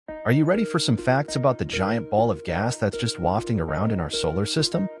Are you ready for some facts about the giant ball of gas that's just wafting around in our solar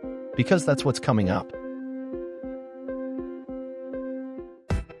system? Because that's what's coming up.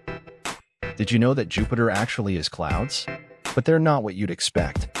 Did you know that Jupiter actually is clouds? But they're not what you'd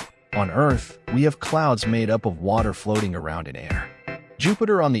expect. On Earth, we have clouds made up of water floating around in air.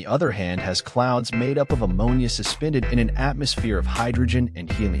 Jupiter, on the other hand, has clouds made up of ammonia suspended in an atmosphere of hydrogen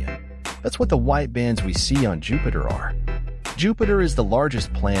and helium. That's what the white bands we see on Jupiter are. Jupiter is the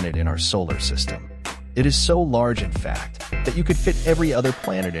largest planet in our solar system. It is so large, in fact, that you could fit every other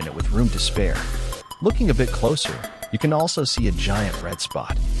planet in it with room to spare. Looking a bit closer, you can also see a giant red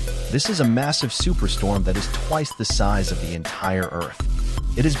spot. This is a massive superstorm that is twice the size of the entire Earth.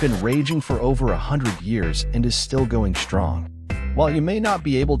 It has been raging for over 100 years and is still going strong. While you may not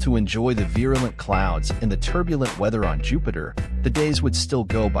be able to enjoy the virulent clouds and the turbulent weather on Jupiter, the days would still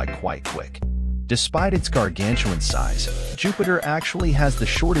go by quite quick. Despite its gargantuan size, Jupiter actually has the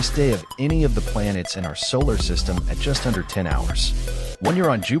shortest day of any of the planets in our solar system at just under 10 hours. 1 year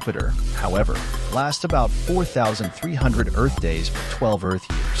on Jupiter, however, lasts about 4,300 Earth days or 12 Earth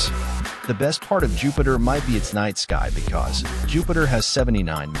years. The best part of Jupiter might be its night sky because Jupiter has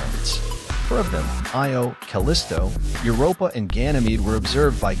 79 moons. 4 of them, Io, Callisto, Europa, and Ganymede, were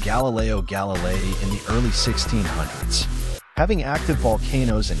observed by Galileo Galilei in the early 1600s. Having active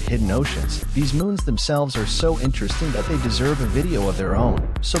volcanoes and hidden oceans, these moons themselves are so interesting that they deserve a video of their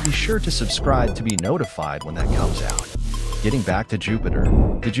own, so be sure to subscribe to be notified when that comes out. Getting back to Jupiter,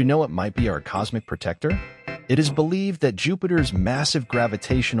 did you know it might be our cosmic protector? It is believed that Jupiter's massive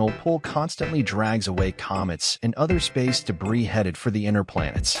gravitational pull constantly drags away comets and other space debris headed for the inner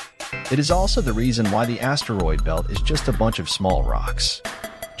planets. It is also the reason why the asteroid belt is just a bunch of small rocks.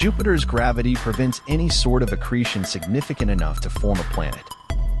 Jupiter's gravity prevents any sort of accretion significant enough to form a planet.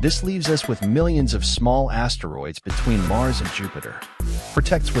 This leaves us with millions of small asteroids between Mars and Jupiter.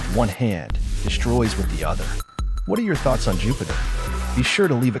 Protects with one hand, destroys with the other. What are your thoughts on Jupiter? Be sure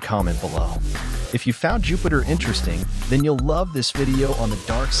to leave a comment below. If you found Jupiter interesting, then you'll love this video on the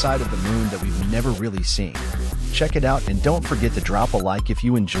dark side of the moon that we've never really seen. Check it out and don't forget to drop a like if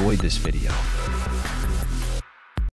you enjoyed this video.